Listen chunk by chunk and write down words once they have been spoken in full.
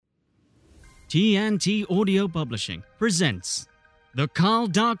TNT Audio Publishing presents The Carl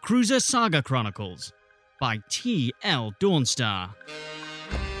Dark Cruiser Saga Chronicles by T.L. Dawnstar.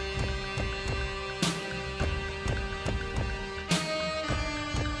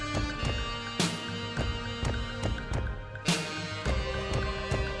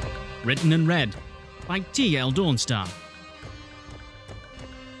 Written and read by T.L. Dawnstar.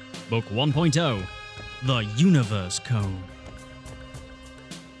 Book 1.0, The Universe Code.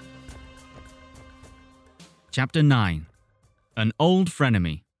 Chapter 9, An Old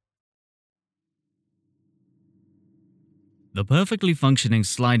Frenemy. The perfectly functioning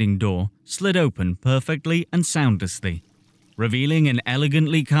sliding door slid open perfectly and soundlessly, revealing an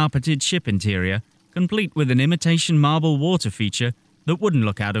elegantly carpeted ship interior, complete with an imitation marble water feature that wouldn't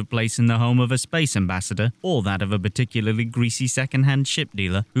look out of place in the home of a space ambassador or that of a particularly greasy second-hand ship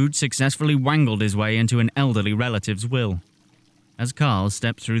dealer who'd successfully wangled his way into an elderly relative's will. As Carl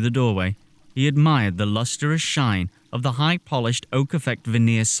stepped through the doorway, he admired the lustrous shine of the high-polished oak-effect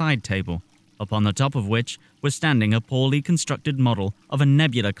veneer side table, upon the top of which was standing a poorly constructed model of a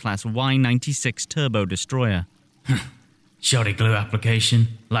Nebula-class Y-96 turbo destroyer. Shoddy glue application,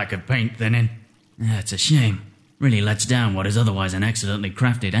 lack of paint thinning. That's a shame. Really lets down what is otherwise an excellently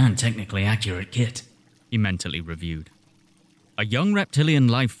crafted and technically accurate kit, he mentally reviewed. A young reptilian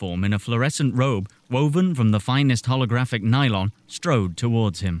life form in a fluorescent robe woven from the finest holographic nylon strode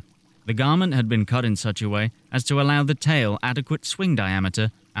towards him. The garment had been cut in such a way as to allow the tail adequate swing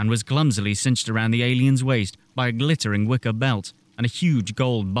diameter and was clumsily cinched around the alien's waist by a glittering wicker belt and a huge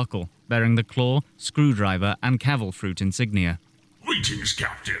gold buckle bearing the claw, screwdriver, and cavil fruit insignia. Greetings,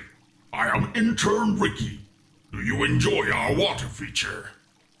 Captain. I am Intern Ricky. Do you enjoy our water feature?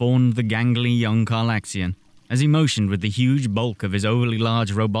 Fawned the gangly young Carlaxian as he motioned with the huge bulk of his overly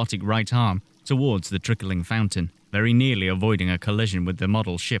large robotic right arm towards the trickling fountain, very nearly avoiding a collision with the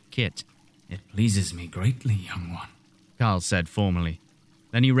model ship kit. It pleases me greatly, young one, Carl said formally.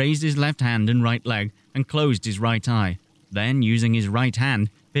 Then he raised his left hand and right leg and closed his right eye. Then, using his right hand,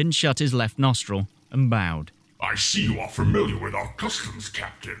 pinned shut his left nostril and bowed. I see you are familiar with our customs,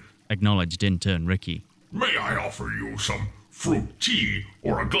 Captain, acknowledged Intern Ricky. May I offer you some fruit tea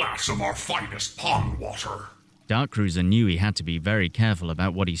or a glass of our finest pond water? Dark Cruiser knew he had to be very careful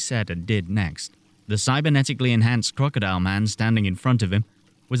about what he said and did next. The cybernetically enhanced crocodile man standing in front of him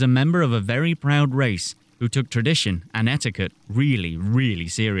was a member of a very proud race who took tradition and etiquette really, really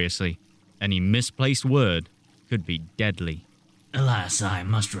seriously. Any misplaced word could be deadly. Alas, I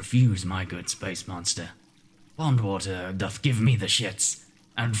must refuse, my good space monster. Pond water doth give me the shits,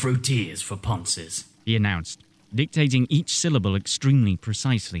 and fruit tea is for ponces, he announced, dictating each syllable extremely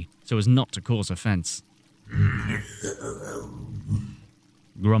precisely so as not to cause offense.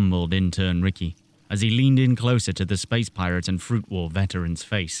 Grumbled Intern Ricky as he leaned in closer to the space pirate and fruit war veteran's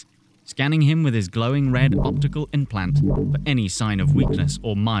face, scanning him with his glowing red optical implant for any sign of weakness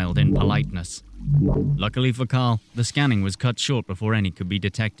or mild impoliteness. Luckily for Carl, the scanning was cut short before any could be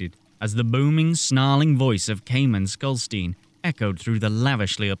detected, as the booming, snarling voice of Cayman Skullstein echoed through the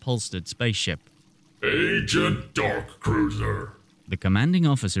lavishly upholstered spaceship. Agent Dark Cruiser. The commanding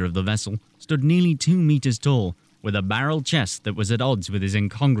officer of the vessel stood nearly 2 meters tall, with a barrel chest that was at odds with his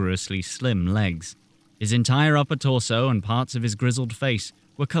incongruously slim legs. His entire upper torso and parts of his grizzled face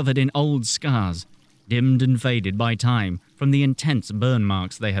were covered in old scars, dimmed and faded by time from the intense burn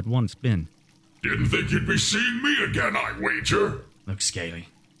marks they had once been. Didn't think you'd be seeing me again, I wager. Look, Scaly,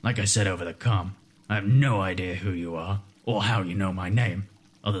 like I said over the comm, I have no idea who you are, or how you know my name,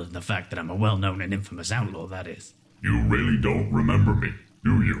 other than the fact that I'm a well-known and infamous outlaw, that is. You really don't remember me,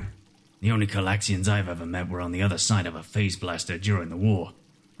 do you? The only Carlaxians I've ever met were on the other side of a phase blaster during the war,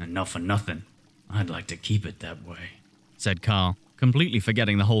 and not for nothing, I'd like to keep it that way, said Carl, completely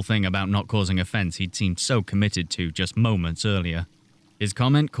forgetting the whole thing about not causing offense he'd seemed so committed to just moments earlier. His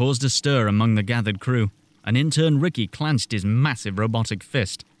comment caused a stir among the gathered crew, and Intern Ricky clenched his massive robotic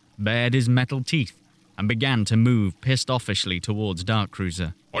fist, bared his metal teeth, and began to move pissed-offishly towards Dark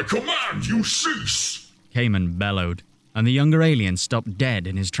Cruiser. I command you cease! Cayman bellowed, and the younger alien stopped dead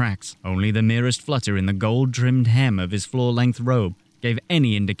in his tracks. Only the merest flutter in the gold-trimmed hem of his floor-length robe gave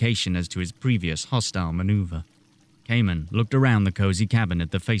any indication as to his previous hostile maneuver. Cayman looked around the cozy cabin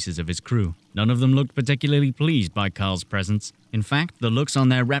at the faces of his crew. None of them looked particularly pleased by Carl's presence. In fact, the looks on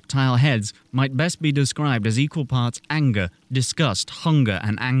their reptile heads might best be described as equal parts anger, disgust, hunger,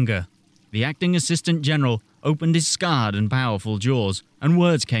 and anger. The acting assistant general opened his scarred and powerful jaws, and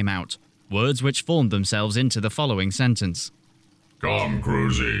words came out, words which formed themselves into the following sentence. Come,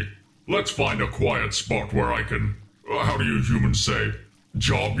 Cruzy. Let's find a quiet spot where I can, how do you humans say,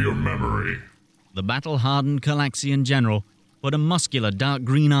 jog your memory. The battle-hardened Carlaxian general put a muscular dark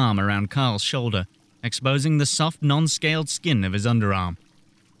green arm around Carl's shoulder, exposing the soft, non-scaled skin of his underarm.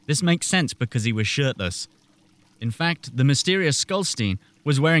 This makes sense because he was shirtless. In fact, the mysterious Skullstein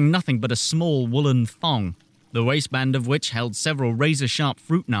was wearing nothing but a small woolen thong, the waistband of which held several razor-sharp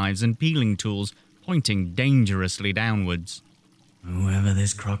fruit knives and peeling tools pointing dangerously downwards. Whoever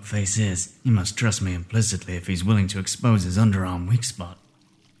this crockface is, he must trust me implicitly if he's willing to expose his underarm weak spot.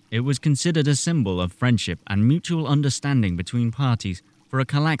 It was considered a symbol of friendship and mutual understanding between parties for a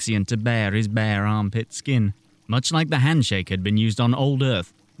Calaxian to bare his bare armpit skin, much like the handshake had been used on Old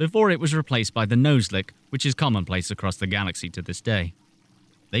Earth before it was replaced by the noselick, which is commonplace across the galaxy to this day.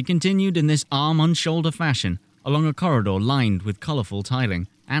 They continued in this arm-on-shoulder fashion along a corridor lined with colourful tiling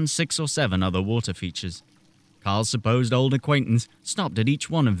and 6 or 7 other water features. Carl's supposed old acquaintance stopped at each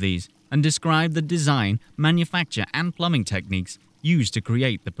one of these and described the design, manufacture and plumbing techniques used to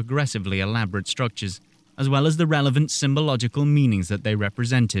create the progressively elaborate structures, as well as the relevant symbological meanings that they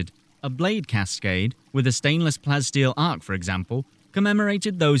represented. A blade cascade, with a stainless plasteel arc for example,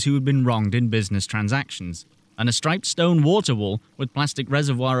 commemorated those who had been wronged in business transactions, and a striped stone water wall with plastic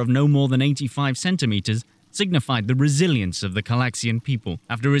reservoir of no more than 85 centimeters signified the resilience of the Calaxian people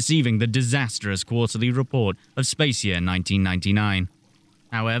after receiving the disastrous quarterly report of space year 1999.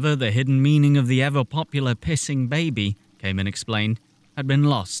 However, the hidden meaning of the ever-popular pissing baby, Kamen explained, had been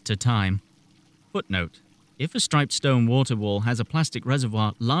lost to time. Footnote: if a striped stone water wall has a plastic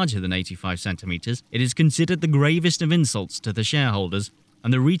reservoir larger than 85 centimeters, it is considered the gravest of insults to the shareholders,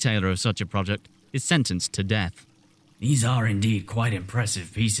 and the retailer of such a project is sentenced to death. These are indeed quite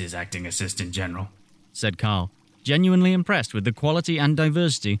impressive pieces, Acting Assistant General, said Carl, genuinely impressed with the quality and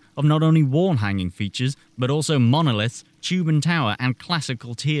diversity of not only wall-hanging features, but also monoliths, tube and tower, and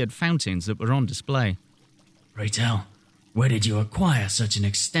classical tiered fountains that were on display. Pray tell, where did you acquire such an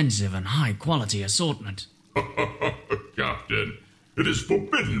extensive and high-quality assortment? Captain, it is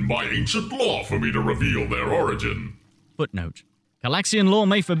forbidden by ancient law for me to reveal their origin. Footnote: Calaxian law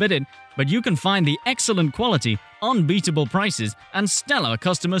may forbid it, but you can find the excellent quality, unbeatable prices, and stellar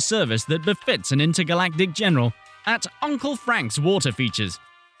customer service that befits an intergalactic general at Uncle Frank's Water Features,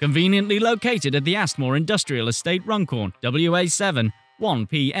 conveniently located at the Astmore Industrial Estate, Runcorn, WA7,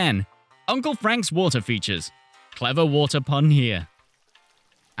 1PN. Uncle Frank's Water Features. Clever water pun here.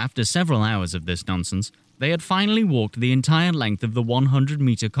 After several hours of this nonsense, they had finally walked the entire length of the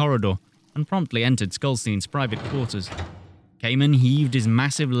 100-meter corridor and promptly entered Skullstein's private quarters. Kamen heaved his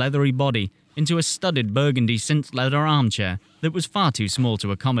massive leathery body into a studded burgundy synth leather armchair that was far too small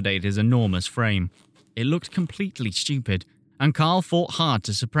to accommodate his enormous frame. It looked completely stupid, and Carl fought hard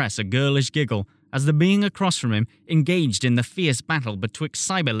to suppress a girlish giggle as the being across from him engaged in the fierce battle betwixt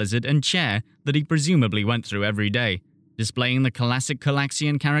cyber lizard and chair that he presumably went through every day, displaying the classic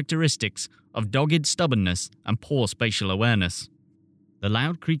Calaxian characteristics of dogged stubbornness and poor spatial awareness. The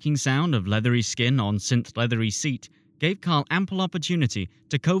loud creaking sound of leathery skin on synth leathery seat gave Carl ample opportunity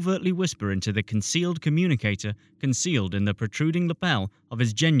to covertly whisper into the concealed communicator concealed in the protruding lapel of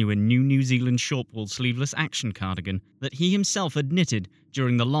his genuine New Zealand shortwool sleeveless action cardigan that he himself had knitted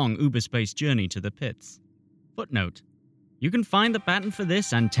during the long Uberspace journey to the pits. Footnote: you can find the pattern for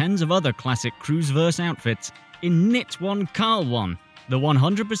this and tens of other classic Cruiseverse outfits in Knit One Carl One, the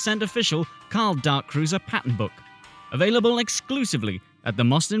 100% official Carl Dark Cruiser pattern book, available exclusively at the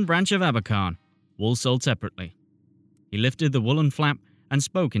Moston branch of Abercarn, wool sold separately. He lifted the woolen flap and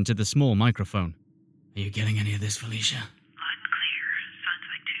spoke into the small microphone. Are you getting any of this, Felicia? Unclear. Sounds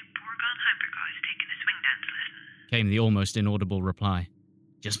like 2 Borgon hypercars taking a swing dance lesson, came the almost inaudible reply.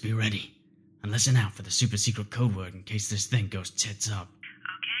 Just be ready, and listen out for the super-secret code word in case this thing goes tits up.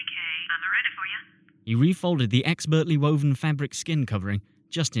 Okay, I'm ready for you. He refolded the expertly woven fabric skin covering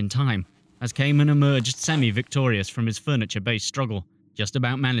just in time as Kamen emerged semi-victorious from his furniture-based struggle, just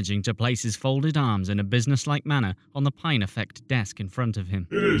about managing to place his folded arms in a businesslike manner on the Pine Effect desk in front of him.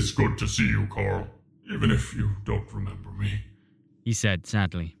 It is good to see you, Carl, even if you don't remember me, he said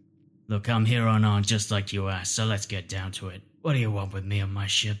sadly. Look, I'm here on just like you asked, so let's get down to it. What do you want with me on my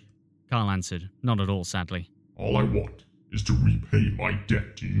ship? Carl answered, not at all sadly. All I want is to repay my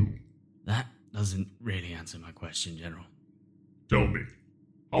debt to you. That doesn't really answer my question, General. Tell me,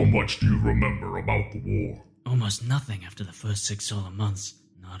 how much do you remember about the war? Almost nothing after the first 6 solar months.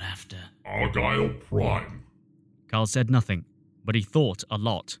 Not after. Argyle Prime. Carl said nothing, but he thought a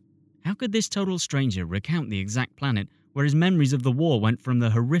lot. How could this total stranger recount the exact planet where his memories of the war went from the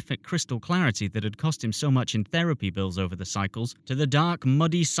horrific crystal clarity that had cost him so much in therapy bills over the cycles to the dark,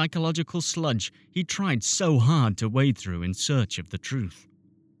 muddy psychological sludge he tried so hard to wade through in search of the truth?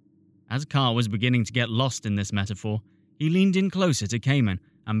 As Carl was beginning to get lost in this metaphor, he leaned in closer to Kamen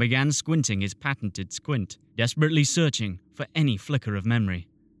and began squinting his patented squint, desperately searching for any flicker of memory.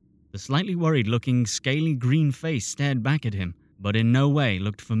 The slightly worried-looking, scaly green face stared back at him, but in no way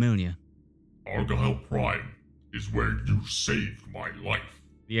looked familiar. Argyle Prime is where you saved my life,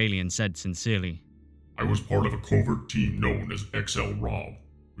 the alien said sincerely. I was part of a covert team known as XL-ROB.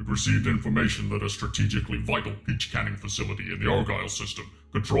 We'd received information that a strategically vital peach canning facility in the Argyle system,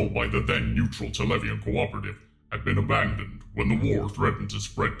 controlled by the then-neutral Televian Cooperative, had been abandoned when the war threatened to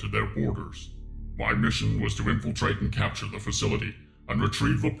spread to their borders. My mission was to infiltrate and capture the facility, and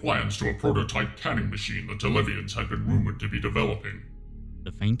retrieve the plans to a prototype canning machine the Televians had been rumored to be developing.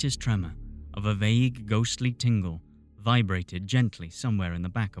 The faintest tremor of a vague, ghostly tingle vibrated gently somewhere in the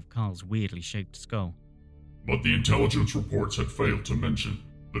back of Carl's weirdly shaped skull. But the intelligence reports had failed to mention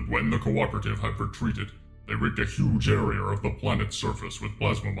that when the Cooperative had retreated, they rigged a huge area of the planet's surface with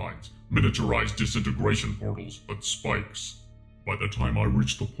plasma mines, miniaturized disintegration portals, and spikes. By the time I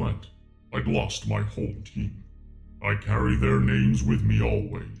reached the plant, I'd lost my whole team. I carry their names with me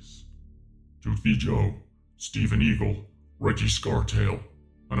always. Toothy Joe, Stephen Eagle, Reggie Scartail,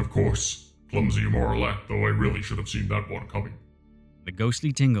 and of course, Clumsy Morlack, though I really should have seen that one coming. The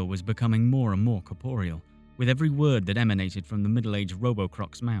ghostly tingle was becoming more and more corporeal, with every word that emanated from the middle-aged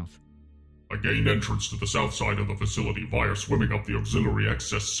Robocroc's mouth. I gained entrance to the south side of the facility via swimming up the auxiliary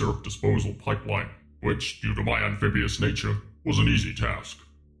excess syrup disposal pipeline, which, due to my amphibious nature, was an easy task.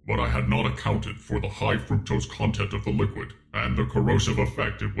 But I had not accounted for the high fructose content of the liquid and the corrosive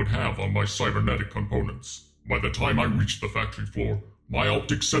effect it would have on my cybernetic components. By the time I reached the factory floor, my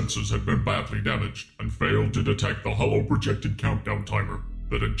optic senses had been badly damaged and failed to detect the hollow-projected countdown timer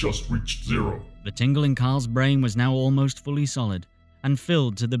that had just reached 0. The tingle in Carl's brain was now almost fully solid, and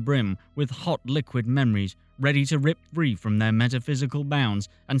filled to the brim with hot liquid memories ready to rip free from their metaphysical bounds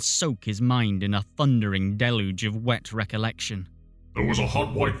and soak his mind in a thundering deluge of wet recollection. There was a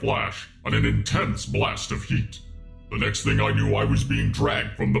hot white flash and an intense blast of heat. The next thing I knew, I was being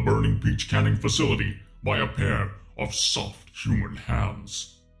dragged from the burning peach canning facility by a pair of soft human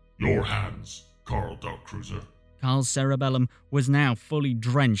hands. Your hands, Carl Darkcruiser. Carl's cerebellum was now fully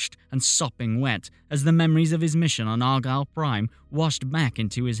drenched and sopping wet as the memories of his mission on Argyle Prime washed back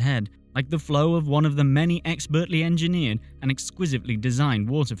into his head, like the flow of one of the many expertly engineered and exquisitely designed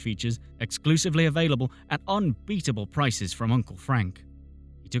water features exclusively available at unbeatable prices from Uncle Frank.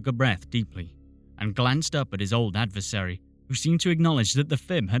 He took a breath deeply and glanced up at his old adversary, who seemed to acknowledge that the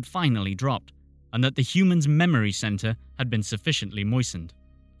fib had finally dropped and that the human's memory center had been sufficiently moistened.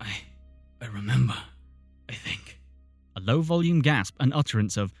 I remember, I think. A low-volume gasp and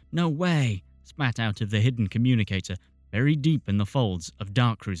utterance of "No way!" spat out of the hidden communicator buried deep in the folds of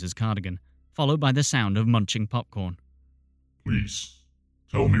Darkcruiser's cardigan, followed by the sound of munching popcorn. Please,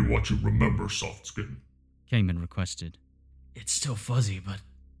 tell me what you remember, Softskin, Cayman requested. It's still fuzzy,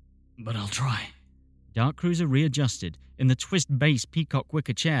 but I'll try. Darkcruiser readjusted in the twist-base peacock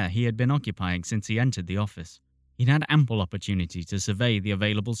wicker chair he had been occupying since he entered the office. He'd had ample opportunity to survey the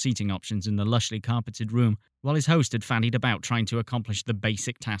available seating options in the lushly carpeted room, while his host had fandied about trying to accomplish the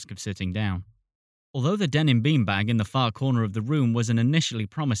basic task of sitting down. Although the denim beanbag in the far corner of the room was an initially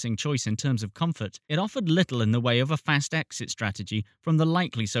promising choice in terms of comfort, it offered little in the way of a fast exit strategy from the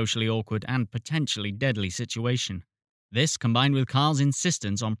likely socially awkward and potentially deadly situation. This, combined with Carl's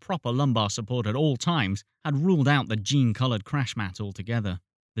insistence on proper lumbar support at all times, had ruled out the jean-coloured crash mat altogether.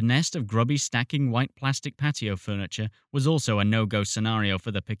 The nest of grubby stacking white plastic patio furniture was also a no-go scenario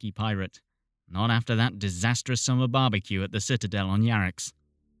for the picky pirate. Not after that disastrous summer barbecue at the Citadel on Yarix.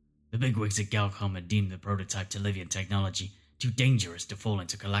 The bigwigs at Galcom had deemed the prototype Televian technology too dangerous to fall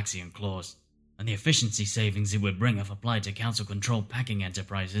into Calaxian claws, and the efficiency savings it would bring if applied to council-controlled packing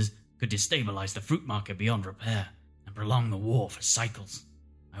enterprises could destabilize the fruit market beyond repair and prolong the war for cycles.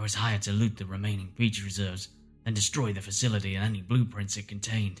 I was hired to loot the remaining peach reserves, then destroy the facility and any blueprints it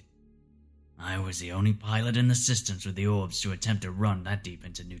contained. I was the only pilot in the systems with the orbs to attempt to run that deep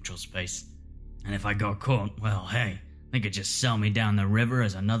into neutral space. And if I got caught, well, hey, they could just sell me down the river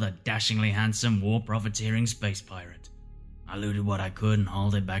as another dashingly handsome war-profiteering space pirate. I looted what I could and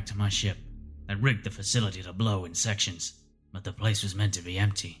hauled it back to my ship, then rigged the facility to blow in sections. But the place was meant to be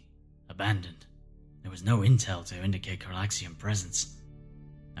empty, abandoned. There was no intel to indicate Calaxian presence.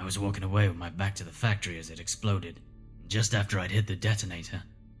 I was walking away with my back to the factory as it exploded, and just after I'd hit the detonator,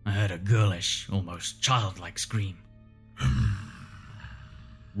 I heard a girlish, almost childlike scream.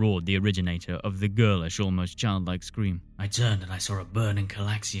 Roared the originator of the girlish, almost childlike scream. I turned and I saw a burning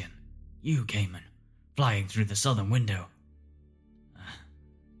Calaxian. You, Cayman, flying through the southern window.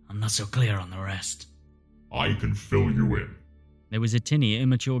 I'm not so clear on the rest. I can fill you in. There was a tinny,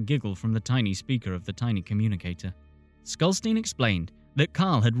 immature giggle from the tiny speaker of the tiny communicator. Skulstein explained that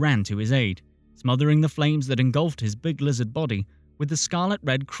Carl had ran to his aid, smothering the flames that engulfed his big lizard body with the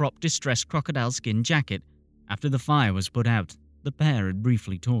scarlet-red cropped distressed crocodile skin jacket. After the fire was put out, the pair had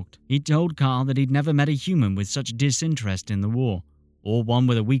briefly talked. He'd told Carl that he'd never met a human with such disinterest in the war, or one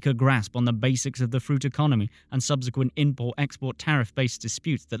with a weaker grasp on the basics of the fruit economy and subsequent import-export tariff-based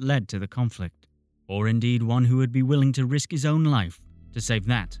disputes that led to the conflict, or indeed one who would be willing to risk his own life to save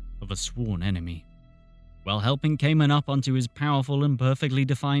that of a sworn enemy. While helping Cayman up onto his powerful and perfectly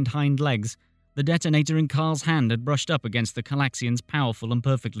defined hind legs, the detonator in Carl's hand had brushed up against the Calaxian's powerful and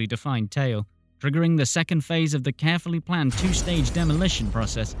perfectly defined tail, triggering the second phase of the carefully planned two-stage demolition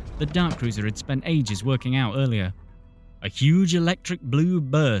process the Dark Cruiser had spent ages working out earlier. A huge electric blue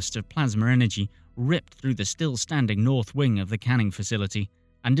burst of plasma energy ripped through the still-standing north wing of the canning facility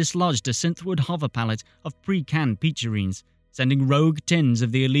and dislodged a synthwood hover pallet of pre-canned peacherines, sending rogue tins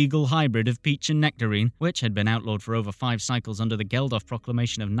of the illegal hybrid of peach and nectarine, which had been outlawed for over 5 cycles under the Geldof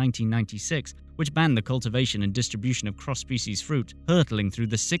Proclamation of 1996, which banned the cultivation and distribution of cross-species fruit, hurtling through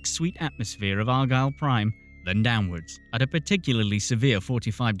the 6-sweet atmosphere of Argyle Prime, then downwards, at a particularly severe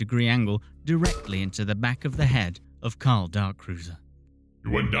 45-degree angle, directly into the back of the head of Carl Darkcruiser.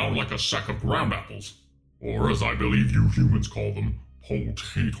 You went down like a sack of ground apples, or as I believe you humans call them,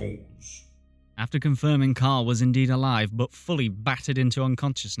 potatoes. After confirming Carl was indeed alive but fully battered into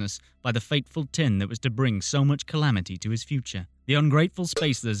unconsciousness by the fateful tin that was to bring so much calamity to his future, the ungrateful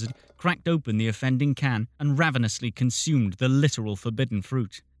space lizard cracked open the offending can and ravenously consumed the literal forbidden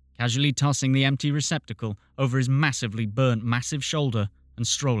fruit, casually tossing the empty receptacle over his massively burnt massive shoulder and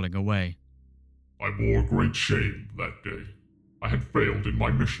strolling away. I bore great shame that day. I had failed in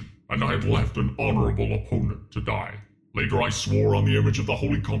my mission, and I had left an honorable opponent to die. Later I swore on the image of the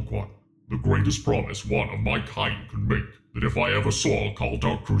Holy Kumquat, the greatest promise one of my kind could make, that if I ever saw Carl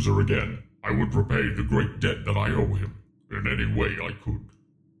Darkcruiser again, I would repay the great debt that I owe him, in any way I could.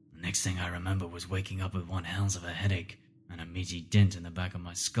 The next thing I remember was waking up with one hells of a headache and a meaty dent in the back of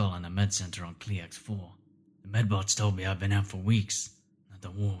my skull in a med center on Cleax 4. The medbots told me I'd been out for weeks, that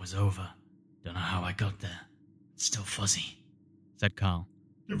the war was over. Don't know how I got there. It's still fuzzy, said Carl.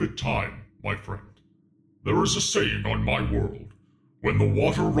 Give it time, my friend. There is a saying on my world, when the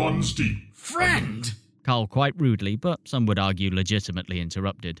water runs deep... Friend! Carl quite rudely, but some would argue legitimately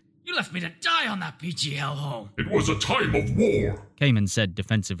interrupted. You left me to die on that peachy hellhole. It was a time of war, Cayman said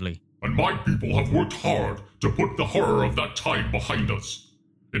defensively. And my people have worked hard to put the horror of that time behind us.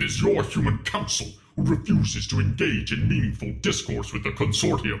 It is your human council who refuses to engage in meaningful discourse with the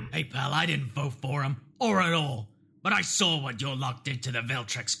consortium. Hey pal, I didn't vote for him, or at all. But I saw what your lot did to the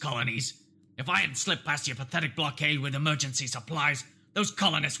Veltrex colonies. If I hadn't slipped past your pathetic blockade with emergency supplies, those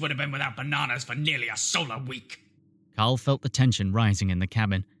colonists would have been without bananas for nearly a solar week. Carl felt the tension rising in the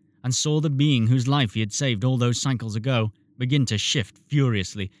cabin, and saw the being whose life he had saved all those cycles ago begin to shift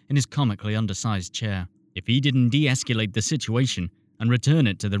furiously in his comically undersized chair. If he didn't de-escalate the situation and return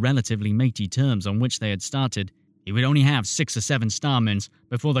it to the relatively matey terms on which they had started, he would only have 6 or 7 starmins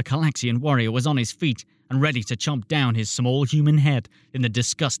before the Calaxian warrior was on his feet and ready to chomp down his small human head in the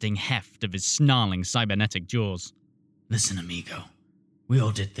disgusting heft of his snarling cybernetic jaws. Listen, amigo. We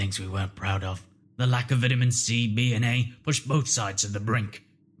all did things we weren't proud of. The lack of vitamin C, B, and A pushed both sides to the brink.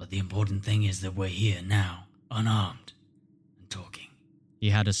 But the important thing is that we're here now, unarmed, and talking.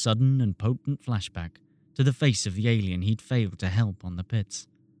 He had a sudden and potent flashback to the face of the alien he'd failed to help on the pits,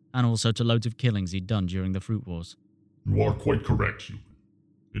 and also to loads of killings he'd done during the Fruit Wars. You are quite correct, human.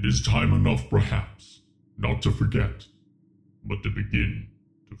 It is time enough, perhaps, not to forget, but to begin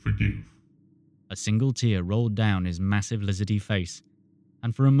to forgive. A single tear rolled down his massive lizardy face,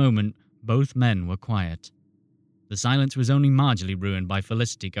 and for a moment both men were quiet. The silence was only marginally ruined by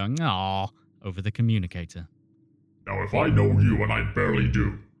Felicity going, "Aww," over the communicator. Now if I know you, and I barely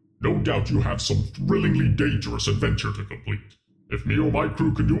do, no doubt you have some thrillingly dangerous adventure to complete. If me or my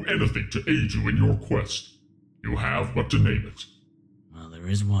crew can do anything to aid you in your quest, you have but to name it. Well, there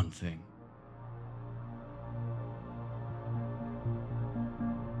is one thing.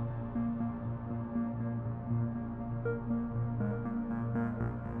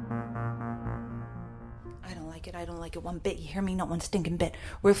 I don't like it one bit. You hear me? Not one stinking bit.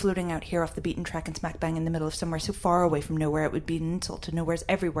 We're floating out here off the beaten track and smack bang in the middle of somewhere so far away from nowhere it would be an insult to nowhere's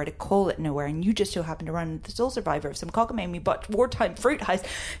everywhere to call it nowhere, and you just so happen to run into the sole survivor of some cockamamie but wartime fruit heist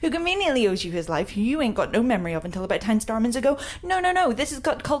who conveniently owes you his life, who you ain't got no memory of until about 10 starmins ago. No, this has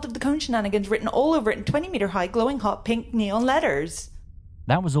got Cult of the Cone shenanigans written all over it in 20-meter high glowing hot pink neon letters.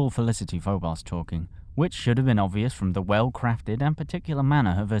 That was all Felicity Phobos talking, which should have been obvious from the well-crafted and particular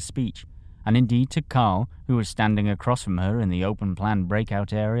manner of her speech. And indeed to Carl, who was standing across from her in the open-plan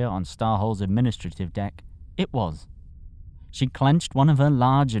breakout area on Starhole's administrative deck, it was. She clenched one of her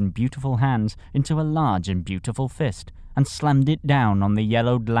large and beautiful hands into a large and beautiful fist and slammed it down on the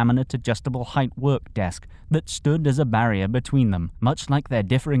yellowed laminate adjustable height work desk that stood as a barrier between them, much like their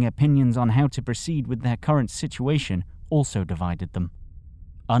differing opinions on how to proceed with their current situation also divided them.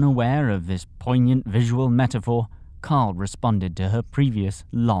 Unaware of this poignant visual metaphor, Carl responded to her previous,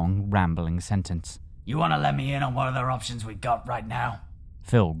 long, rambling sentence. You want to let me in on one of the options we got right now?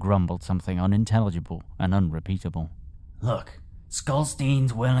 Phil grumbled something unintelligible and unrepeatable. Look,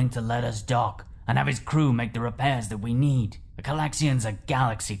 Skullstein's willing to let us dock and have his crew make the repairs that we need. The Calaxians are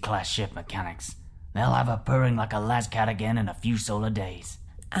Galaxy-class ship mechanics. They'll have her purring like a lascat again in a few solar days.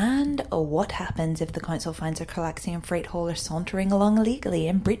 And what happens if the council finds a Calaxian freight hauler sauntering along illegally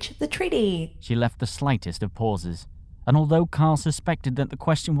in breach of the treaty? She left the slightest of pauses, and although Carl suspected that the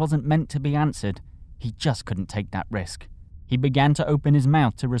question wasn't meant to be answered, he just couldn't take that risk. He began to open his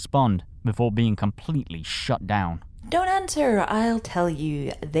mouth to respond before being completely shut down. Don't answer, I'll tell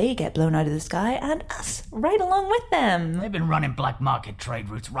you. They get blown out of the sky, and us right along with them. They've been running black market trade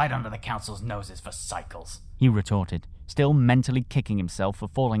routes right under the council's noses for cycles, he retorted, still mentally kicking himself for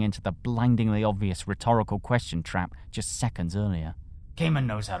falling into the blindingly obvious rhetorical question trap just seconds earlier. Cayman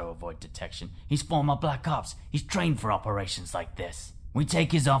knows how to avoid detection. He's former Black Ops. He's trained for operations like this. We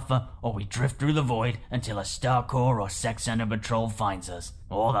take his offer, or we drift through the void until a Star Corps or Sex Center patrol finds us,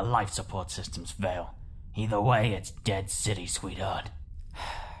 or the life support systems fail. Either way, it's dead city, sweetheart.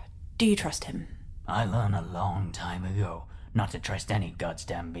 Do you trust him? I learned a long time ago not to trust any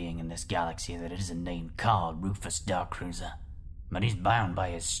goddamn being in this galaxy that isn't named Carl Rufus Darkcruiser. But he's bound by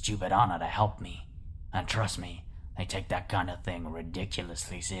his stupid honor to help me. And trust me, they take that kind of thing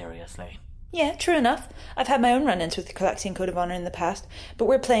ridiculously seriously. Yeah, true enough. I've had my own run-ins with the Calaxian Code of Honor in the past, but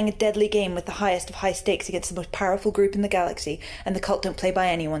we're playing a deadly game with the highest of high stakes against the most powerful group in the galaxy, and the cult don't play by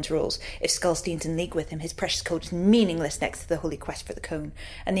anyone's rules. If Skullstein's in league with him, his precious code is meaningless next to the holy quest for the cone,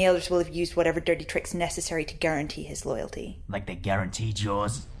 and the elders will have used whatever dirty tricks necessary to guarantee his loyalty. Like they guaranteed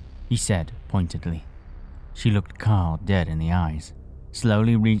yours? He said, pointedly. She looked Carl dead in the eyes,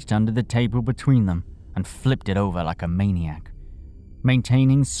 slowly reached under the table between them, and flipped it over like a maniac.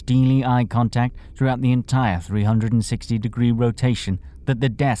 Maintaining steely eye contact throughout the entire 360-degree rotation that the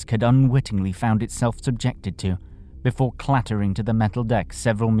desk had unwittingly found itself subjected to, before clattering to the metal deck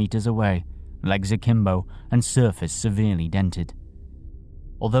several meters away, legs akimbo and surface severely dented.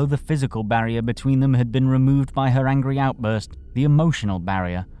 Although the physical barrier between them had been removed by her angry outburst, the emotional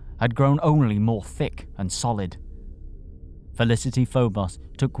barrier had grown only more thick and solid. Felicity Phobos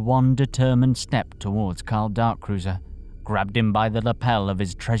took one determined step towards Carl Darkcruiser, grabbed him by the lapel of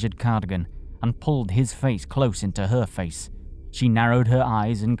his treasured cardigan, and pulled his face close into her face. She narrowed her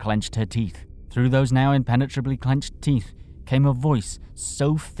eyes and clenched her teeth. Through those now impenetrably clenched teeth came a voice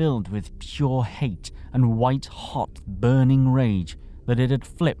so filled with pure hate and white-hot, burning rage that it had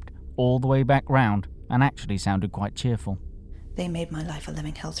flipped all the way back round and actually sounded quite cheerful. They made my life a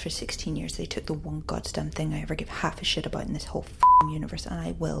living hell for 16 years. They took the one goddamn thing I ever give half a shit about in this whole f***ing universe, and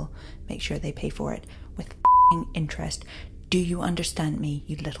I will make sure they pay for it with f***ing interest. Do you understand me,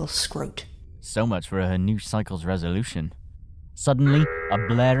 you little scrote? So much for her new cycle's resolution. Suddenly, a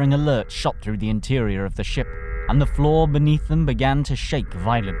blaring alert shot through the interior of the ship, and the floor beneath them began to shake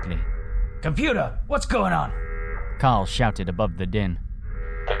violently. Computer, what's going on? Carl shouted above the din.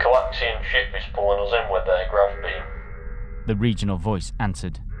 The Calaxian ship is pulling us in with their grav beam. The regional voice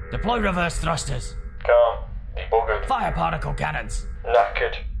answered. Deploy reverse thrusters. Can't. Be buggered. Fire particle cannons.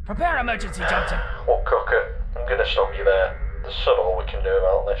 Knackered. Prepare emergency jump to... What crooked? I'm gonna stop you there. There's so all we can do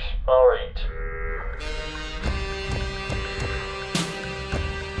about this. Alright.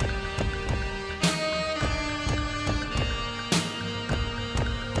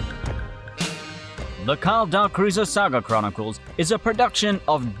 The Carl Darkcruiser Saga Chronicles is a production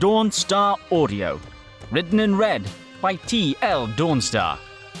of Dawnstar Audio. Written and read by T.L. Dawnstar.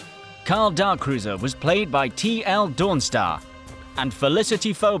 Carl Darkcruiser was played by T.L. Dawnstar, and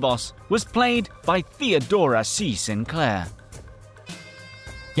Felicity Phobos was played by Theodora C. Sinclair.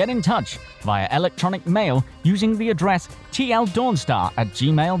 Get in touch via electronic mail using the address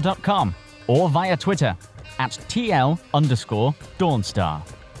tldawnstar@gmail.com or via Twitter @TL_Dawnstar.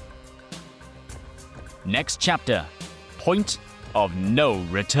 Next chapter, Point of No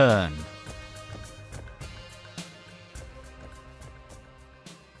Return.